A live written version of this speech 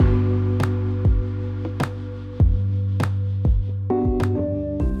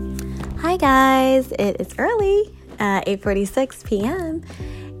guys, it is early, 8:46 p.m.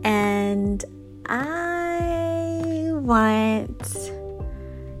 and I want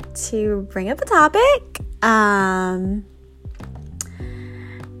to bring up a topic.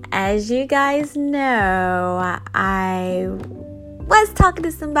 As you guys know, I was talking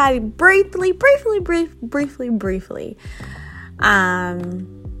to somebody briefly.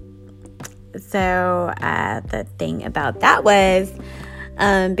 So the thing about that was,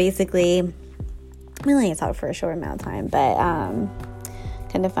 basically, we only talked for a short amount of time, but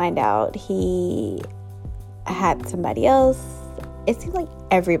kind of find out he had somebody else. It seems like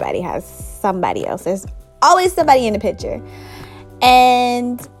everybody has somebody else. There's always somebody in the picture.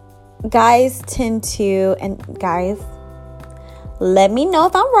 And guys tend to, and guys, let me know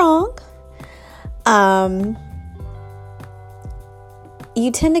if I'm wrong.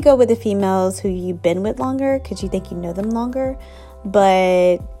 You tend to go with the females who you've been with longer because you think you know them longer.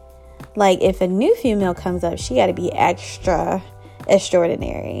 But like if a new female comes up, she got to be extra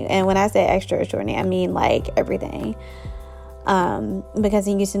extraordinary. And when I say extra extraordinary, I mean like everything. Because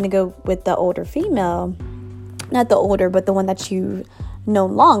you tend to go with the older female, not the older, but the one that you know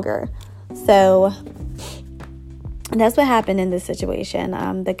longer. So that's what happened in this situation.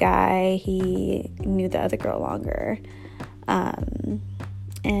 The guy, he knew the other girl longer.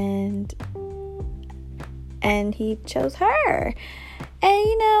 And he chose her. And,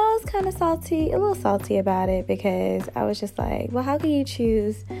 I was kind of a little salty about it, because I was just like, well, how can you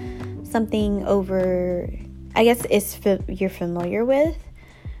choose something over, I guess it's you're familiar with,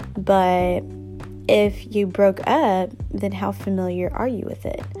 but if you broke up, then how familiar are you with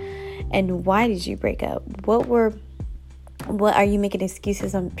it? And why did you break up? What are you making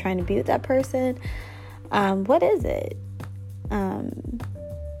excuses on trying to be with that person? What is it?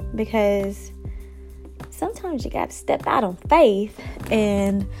 Because sometimes you got to step out on faith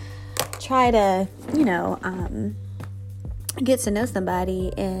and try to, get to know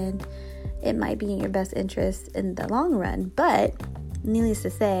somebody, and it might be in your best interest in the long run. But needless to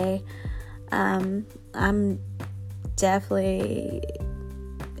say, I'm definitely,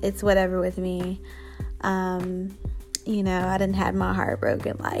 it's whatever with me. I done had my heart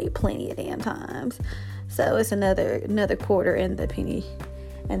broken like plenty of damn times. So it's another quarter in the penny,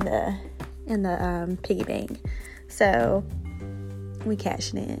 in the piggy bank. So we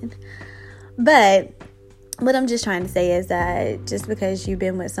cashing in. But what I'm just trying to say is that just because you've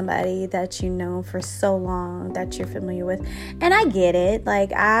been with somebody that you know for so long, that you're familiar with, and I get it.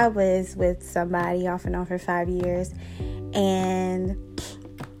 Like, I was with somebody off and on for 5 years, and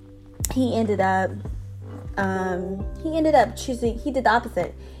he ended up choosing, he did the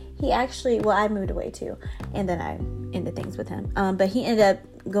opposite. He actually, I moved away too, and then I ended things with him. But he ended up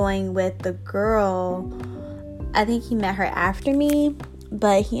going with the girl. I think he met her after me,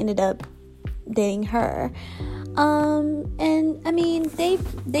 but he ended up dating her. And I mean, they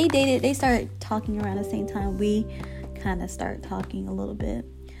dated. They started talking around the same time we kind of start talking a little bit.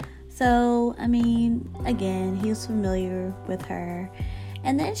 So I mean, again, he was familiar with her,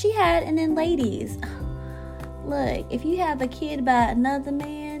 and then ladies. Look, if you have a kid by another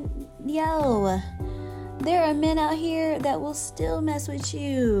man, there are men out here that will still mess with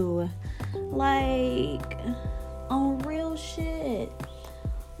you. Like, on real shit.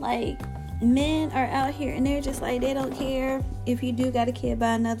 Like, men are out here and they're just like, they don't care if you do got a kid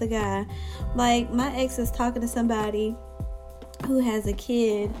by another guy. Like, my ex is talking to somebody who has a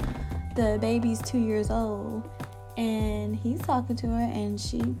kid. The baby's 2 years old. And he's talking to her, and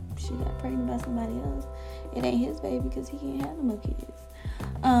she got pregnant by somebody else. It ain't his baby because he can't have no kids.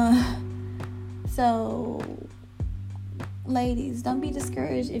 So, ladies, don't be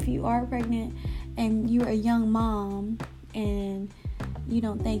discouraged if you are pregnant and you're a young mom and you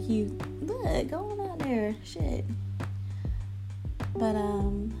don't think go on out there, shit. But,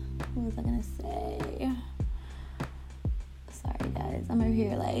 what was I gonna say? Sorry, guys. I'm over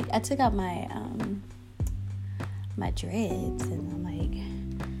here, like, I took out my dreads, and I'm like,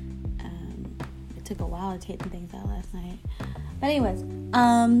 it took a while to take the things out last night. But anyways,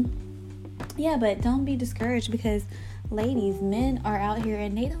 but don't be discouraged, because ladies, men are out here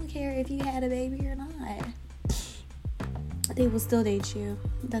and they don't care if you had a baby or not. They will still date you.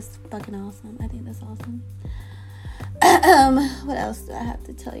 That's fucking awesome. I think that's awesome. What else do I have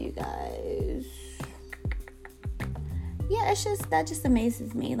to tell you guys? Yeah, that just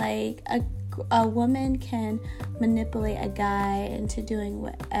amazes me. Like, a woman can manipulate a guy into doing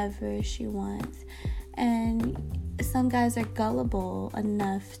whatever she wants, and some guys are gullible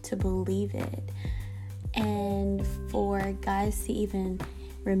enough to believe it. And for guys to even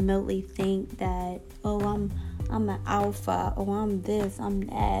remotely think that, oh, I'm an alpha, or I'm this, I'm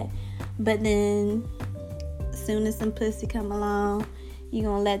that. But then, as soon as some pussy come along, you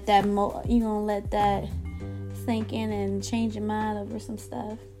gonna let that sink in and change your mind over some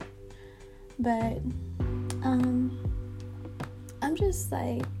stuff. But I'm just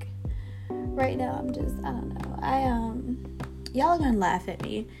like, right now I don't know. Y'all are gonna laugh at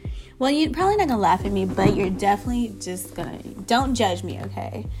me. Well, you're probably not gonna laugh at me, but you're definitely just gonna, don't judge me,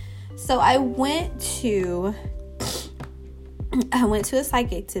 okay? So I went to a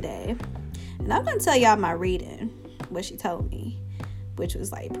psychic today, and I'm gonna tell y'all my reading, what she told me, which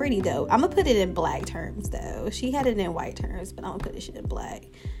was like pretty dope. I'm gonna put it in black terms though. She had it in white terms, but I'm gonna put this shit in black,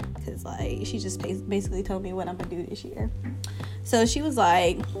 because like she just basically told me what I'm gonna do this year. So she was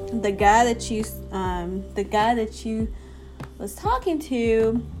like, the guy that you was talking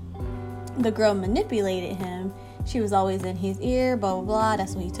to, the girl manipulated him. She was always in his ear, blah blah blah.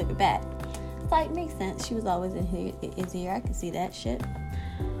 That's when he took it back. It's like, makes sense. She was always in his ear. I can see that shit.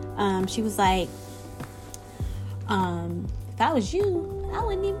 She was like, if I was you, I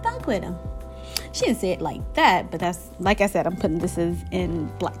wouldn't even fuck with him. She didn't say it like that, but that's, like I said, I'm putting this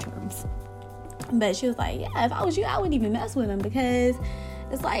in black terms. But she was like, yeah, if I was you, I wouldn't even mess with him, because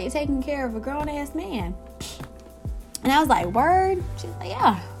it's like taking care of a grown-ass man. And I was like, word? She was like,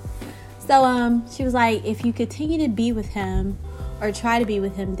 yeah. So she was like, if you continue to be with him or try to be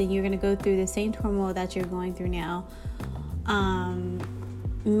with him, then you're going to go through the same turmoil that you're going through now.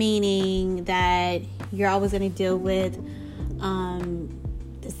 Meaning that you're always going to deal with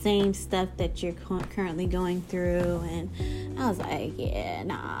the same stuff that you're currently going through. And I was like, yeah,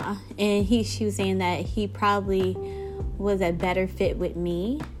 nah. And she was saying that he probably was a better fit with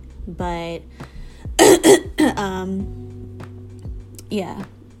me, but yeah,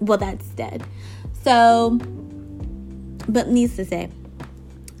 well, that's dead. So, but needs to say,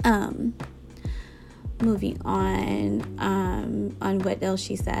 moving on what else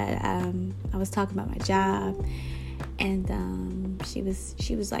she said. I was talking about my job, and she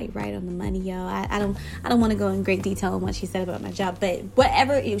was like right on the money, yo. I don't want to go in great detail on what she said about my job, but what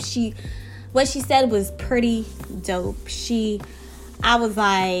she said was pretty dope. I was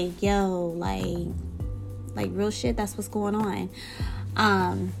like, yo, like real shit, that's what's going on.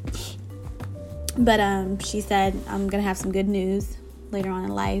 But she said I'm gonna have some good news later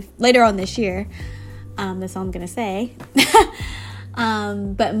on this year. That's all I'm gonna say.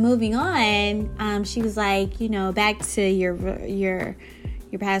 But moving on, she was like, back to your current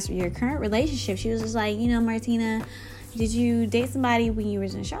relationship. She was just like, Martina, did you date somebody when you were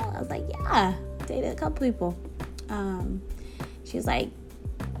in Charlotte? I was like, yeah, dated a couple people. She was like,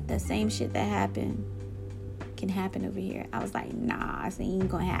 the same shit that happened can happen over here. I was like, nah, it ain't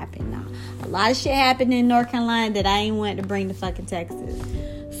gonna happen. Nah, a lot of shit happened in North Carolina that I ain't wanted to bring to fucking Texas.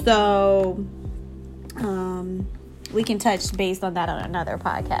 So we can touch base on that on another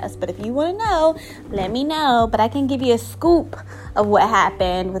podcast. But if you want to know, let me know. But I can give you a scoop of what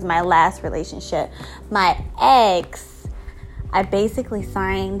happened with my last relationship. My ex, I basically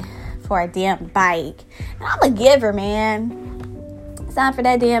signed for a damn bike. And I'm a giver, man. Signed for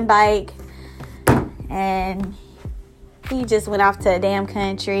that damn bike. And he just went off to a damn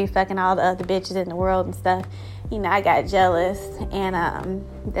country, fucking all the other bitches in the world and stuff. I got jealous, and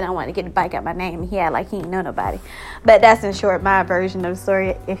then I wanted to get the bike out my name. He had like he ain't know nobody. But that's in short my version of the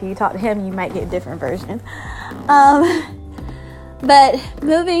story. If you talk to him, you might get a different version. But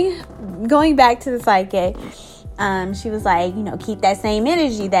going back to the psychic, she was like, keep that same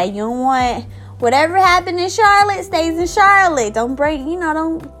energy, that you don't want whatever happened in Charlotte stays in Charlotte. Don't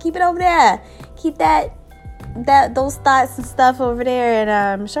don't keep it over there. Keep those thoughts and stuff over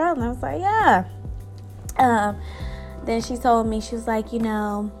there in Charlotte. And I was like, yeah. Then she told me, she was like, it's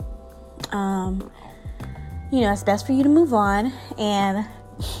best for you to move on. And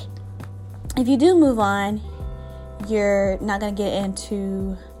if you do move on, you're not going to get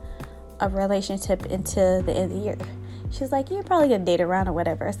into a relationship until the end of the year. She was like, you're probably going to date around or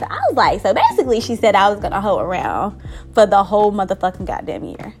whatever. So I was like, so basically she said I was going to hoe around for the whole motherfucking goddamn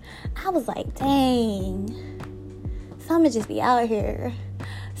year. I was like, dang. So I'm going to just be out here.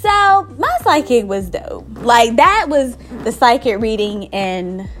 So my psychic was dope. Like, that was the psychic reading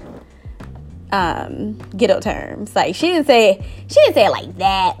in ghetto terms. Like, she didn't say it like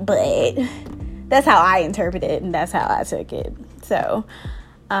that, but that's how I interpreted it, and that's how I took it. So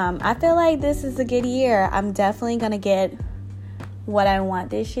I feel like this is a good year. I'm definitely gonna get what I want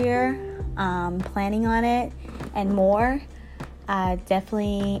this year. Planning on it and more. I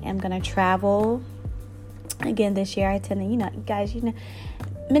definitely am gonna travel again this year. I tend to, you guys,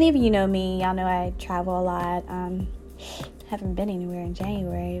 many of you know me. Y'all know I travel a lot. haven't been anywhere in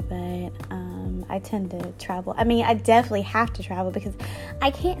January, but I tend to travel. I mean, I definitely have to travel because I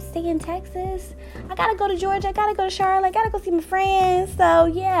can't stay in Texas. I gotta go to Georgia. I gotta go to Charlotte. I gotta go see my friends. So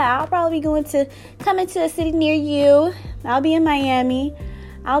yeah, I'll probably be coming to a city near you. I'll be in Miami.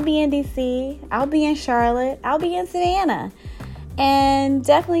 I'll be in DC. I'll be in Charlotte. I'll be in Savannah. And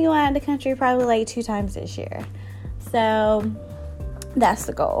definitely going out of the country probably like 2 times this year. So that's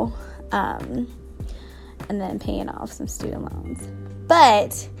the goal. And then paying off some student loans.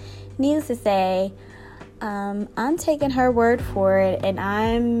 But needless to say, I'm taking her word for it, and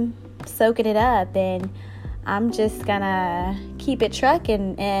I'm soaking it up, and I'm just gonna keep it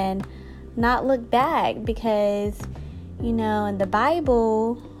trucking and not look back, because in the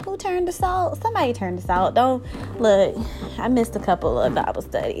Bible, who turned to salt? Somebody turned to salt. Don't look. I missed a couple of Bible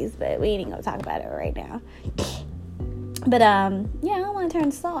studies, but we ain't gonna talk about it right now. But I don't want to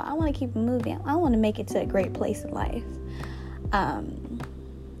turn to salt. I want to keep moving. I want to make it to a great place in life. I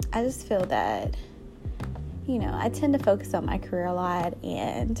just feel that, I tend to focus on my career a lot,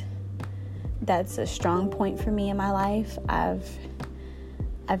 and that's a strong point for me in my life. I've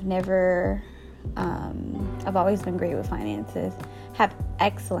always been great with finances, have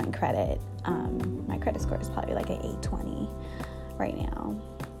excellent credit. My credit score is probably like an 820 right now.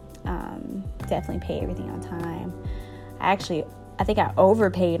 Definitely pay everything on time. I think I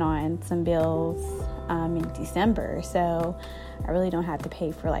overpaid on some bills in December, so I really don't have to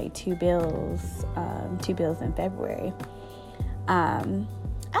pay for like 2 bills in February. I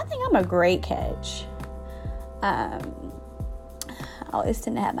think I'm a great catch. I always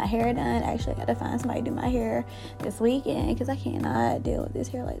tend to have my hair done. Actually, I got to find somebody to do my hair this weekend because I cannot deal with this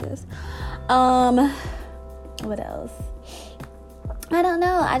hair like this. What else? I don't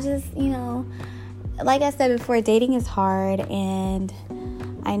know. I just, like I said before, dating is hard, and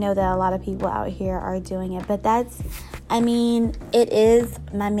I know that a lot of people out here are doing it, but it is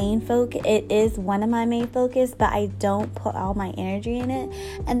my main focus. It is one of my main focus, but I don't put all my energy in it,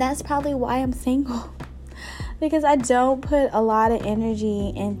 and that's probably why I'm single, because I don't put a lot of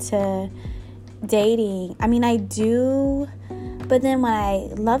energy into dating. I do, but then when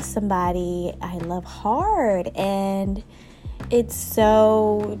I love somebody, I love hard, and it's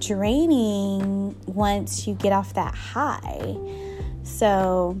so draining once you get off that high.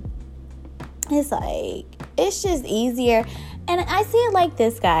 So it's just easier. And I see it like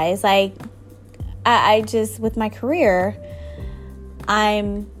this, guys. Like, I just, with my career,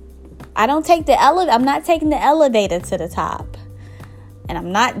 I'm not taking the elevator to the top.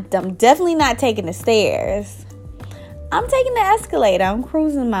 And I'm definitely not taking the stairs. I'm taking the escalator. I'm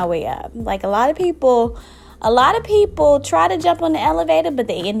cruising my way up. Like, a lot of people try to jump on the elevator, but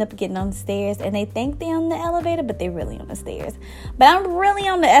they end up getting on the stairs, and they think they're on the elevator, but they're really on the stairs. But I'm really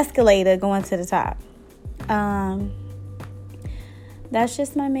on the escalator going to the top. That's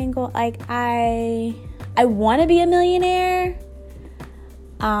just my main goal. Like, I want to be a millionaire.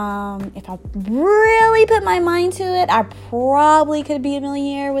 If I really put my mind to it, I probably could be a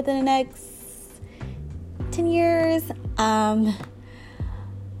millionaire within the next 10 years.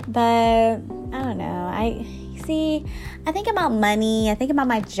 But I don't know. I think about money. I think about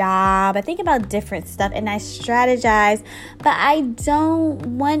my job. I think about different stuff, and I strategize. But I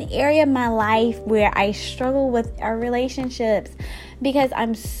don't. One area of my life where I struggle with are relationships, because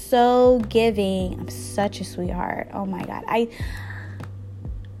I'm so giving. I'm such a sweetheart. Oh my God.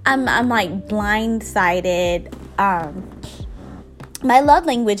 I'm like blindsided. My love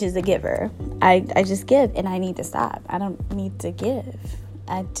language is a giver. I just give, and I need to stop. I don't need to give.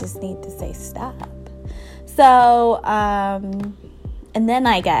 I just need to say stop. So, and then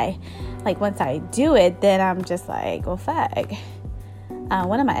once I do it, then I'm just like, well, fuck.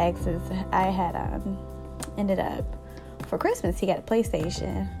 One of my exes, I had ended up, for Christmas, he got a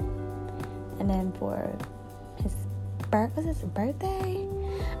PlayStation. And then for his birthday?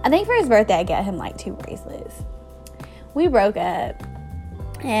 I think for his birthday, I got him like 2 bracelets. We broke up,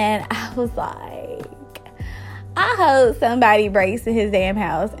 and I was like, I hope somebody breaks in his damn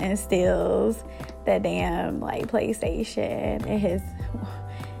house and steals that damn PlayStation and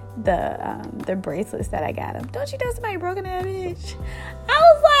the bracelets that I got him. Don't you know somebody broke in that bitch? I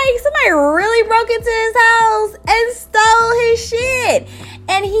was like, somebody really broke into his house and stole his shit,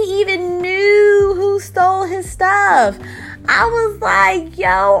 and he even knew who stole his stuff. I was like,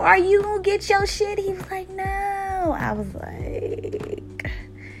 yo, are you gonna get your shit? He was like, no. I was like,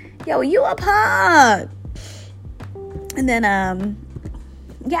 yo, you a punk. And then, I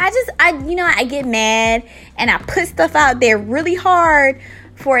get mad, and I put stuff out there really hard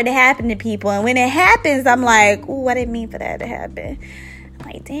for it to happen to people. And when it happens, I'm like, ooh, I didn't mean for that to happen. I'm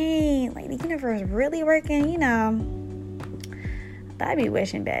like, dang, like the universe really working, I be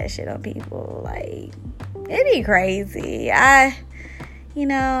wishing bad shit on people. Like, it'd be crazy. I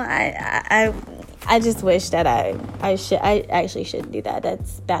just wish that I actually shouldn't do that.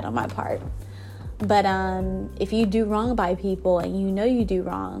 That's bad on my part. But if you do wrong by people and you know you do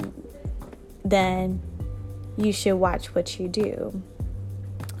wrong, then you should watch what you do.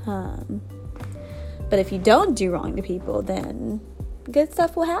 But if you don't do wrong to people, then good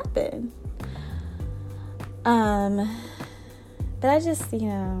stuff will happen. But I just,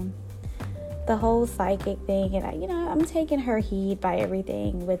 the whole psychic thing, and I'm taking her heed by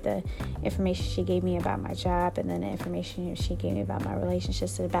everything with the information she gave me about my job, and then the information she gave me about my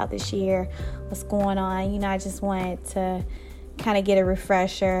relationships about this year, what's going on. I just wanted to kind of get a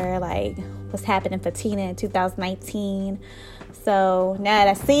refresher, like what's happening for Tina in 2019. So now that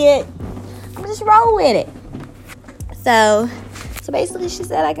I see it, I'm just roll with it. So basically, she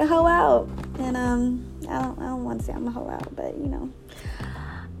said I can hoe out, and I don't want to say I'm a hoe out, but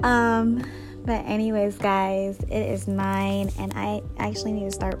But anyways, guys, it is 9, and I actually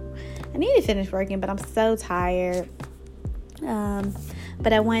need to finish working, but I'm so tired.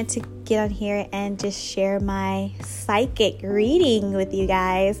 But I wanted to get on here and just share my psychic reading with you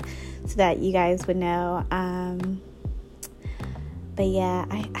guys so that you guys would know. But yeah,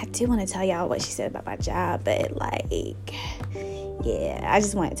 I do want to tell y'all what she said about my job, but I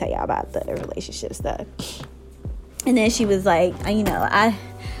just want to tell y'all about the relationship stuff. And then she was like,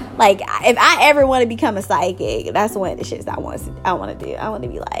 if I ever want to become a psychic, that's one of the shits I want to do. I want to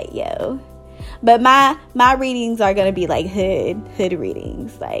be like, yo. But my readings are going to be like hood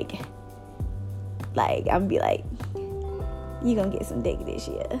readings. Like I'm going to be like, you going to get some dick this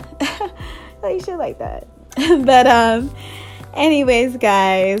year. Like shit like that. But anyways,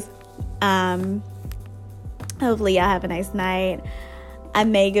 guys, hopefully y'all have a nice night. I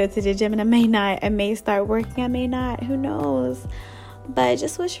may go to the gym and I may not. I may start working. I may not. Who knows? But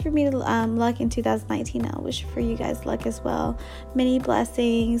just wish for me luck in 2019. I wish for you guys luck as well. Many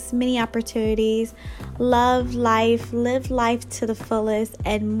blessings, many opportunities. Love life. Live life to the fullest,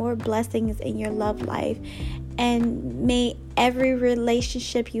 and more blessings in your love life. And may every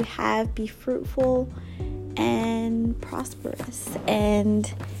relationship you have be fruitful and prosperous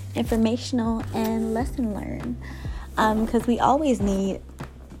and informational and lesson learned. Because we always need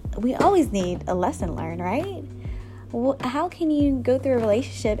a lesson learned, right? How can you go through a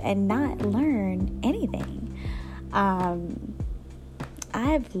relationship and not learn anything?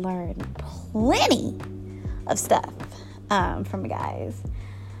 I've learned plenty of stuff from guys,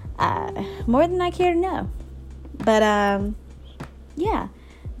 more than I care to know. But yeah,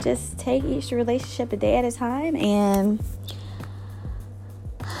 just take each relationship a day at a time and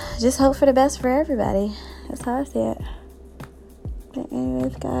just hope for the best for everybody. That's how I see it. But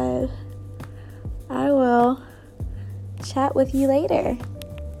anyways, guys, I will chat with you later.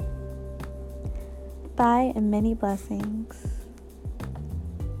 Bye and many blessings.